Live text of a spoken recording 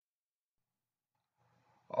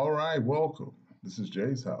All right, welcome. This is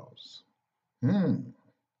Jay's house. Hmm.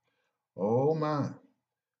 Oh my.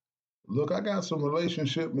 Look, I got some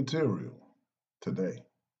relationship material today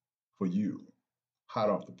for you, hot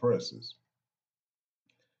off the presses.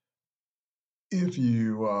 If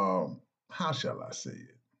you, how shall I say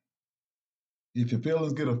it? If your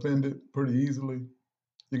feelings get offended pretty easily,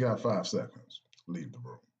 you got 5 seconds. Leave the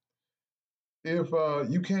room. If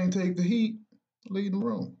you can't take the heat, leave the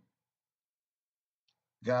room.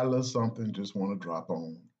 Got a little something, just want to drop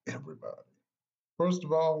on everybody. First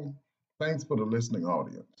of all, thanks for the listening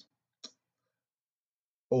audience.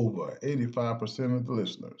 Over 85% of the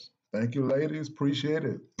listeners. Thank you, ladies. Appreciate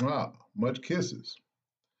it. Much kisses.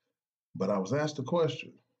 But I was asked a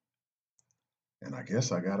question, and I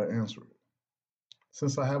guess I got to answer it.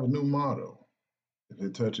 Since I have a new motto, if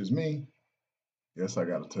it touches me, guess I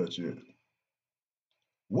got to touch it.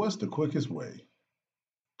 What's the quickest way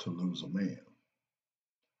to lose a man?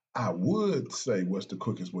 I would say what's the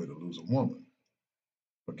quickest way to lose a woman,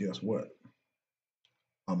 but guess what?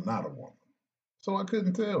 I'm not a woman. So I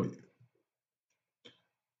couldn't tell you.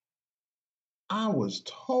 I was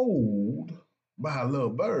told by a little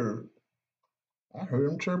bird, I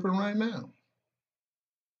heard him chirping right now,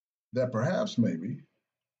 that perhaps maybe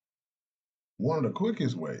one of the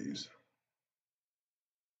quickest ways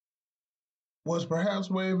was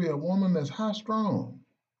perhaps maybe a woman that's high strung,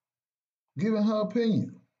 giving her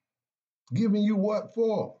opinion, giving you what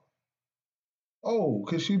for? Oh,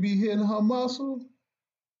 could she be hitting her muscle?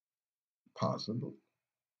 Possibly.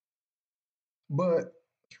 But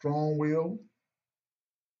strong willed,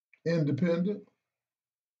 independent,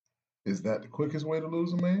 is that the quickest way to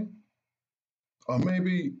lose a man? Or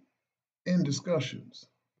maybe in discussions,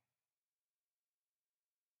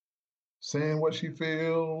 saying what she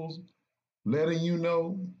feels, letting you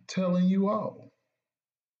know, telling you all.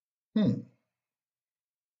 Hmm.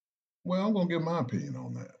 Well, I'm going to give my opinion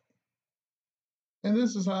on that. And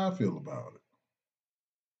this is how I feel about it.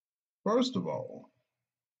 First of all,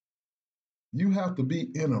 you have to be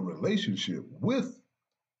in a relationship with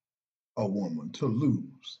a woman to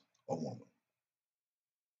lose a woman.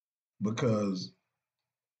 Because,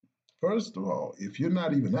 first of all, if you're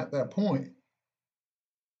not even at that point,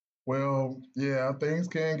 well, yeah, things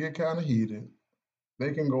can get kind of heated.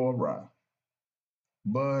 They can go awry.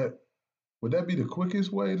 But would that be the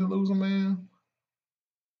quickest way to lose a man?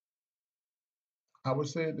 I would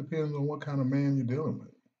say it depends on what kind of man you're dealing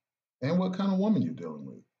with and what kind of woman you're dealing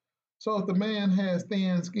with. So if the man has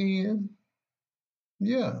thin skin,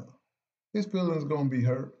 yeah, his feelings gonna be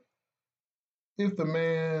hurt. If the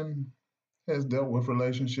man has dealt with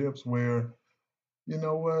relationships where, you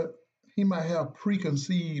know what, he might have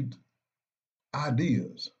preconceived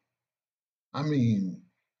ideas. I mean,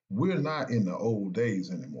 we're not in the old days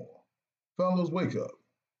anymore. Fellas, wake up.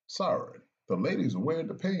 Sorry, the ladies are wearing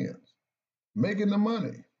the pants, making the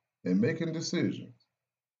money, and making decisions.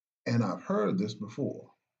 And I've heard this before.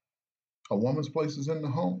 A woman's place is in the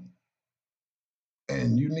home,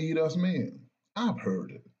 and you need us men. I've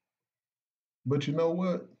heard it. But you know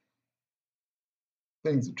what?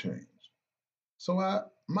 Things have changed. So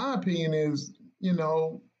my opinion is,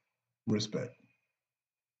 respect.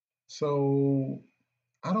 So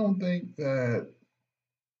I don't think that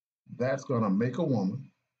that's going to make a woman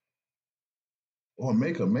or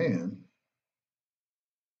make a man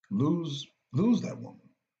lose that woman.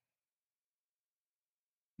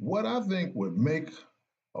 What I think would make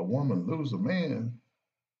a woman lose a man,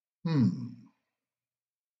 hmm,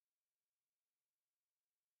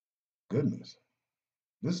 goodness,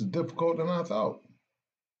 this is difficult than I thought.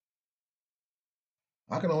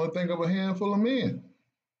 I can only think of a handful of men.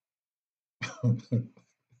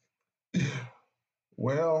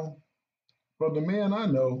 Well, from the men I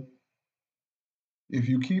know, if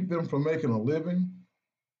you keep them from making a living,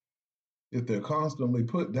 if they're constantly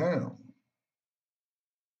put down,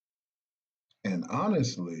 and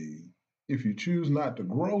honestly, if you choose not to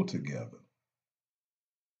grow together,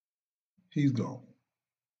 he's gone.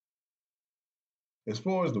 As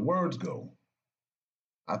far as the words go,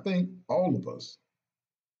 I think all of us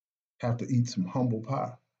have to eat some humble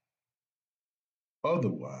pie.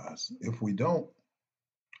 Otherwise, if we don't,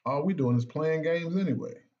 all we doing is playing games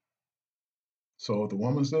anyway. So if the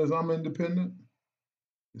woman says I'm independent,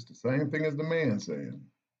 it's the same thing as the man saying,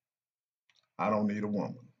 I don't need a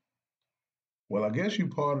woman. Well, I guess you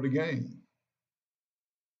part of the game.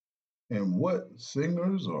 And what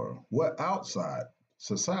singers or what outside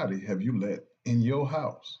society have you let in your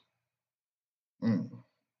house? Mm,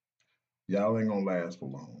 y'all ain't gonna last for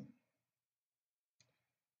long.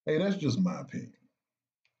 Hey, that's just my opinion.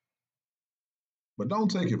 But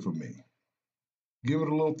don't take it from me. Give it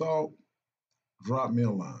a little thought. Drop me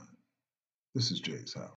a line. This is Jake's House.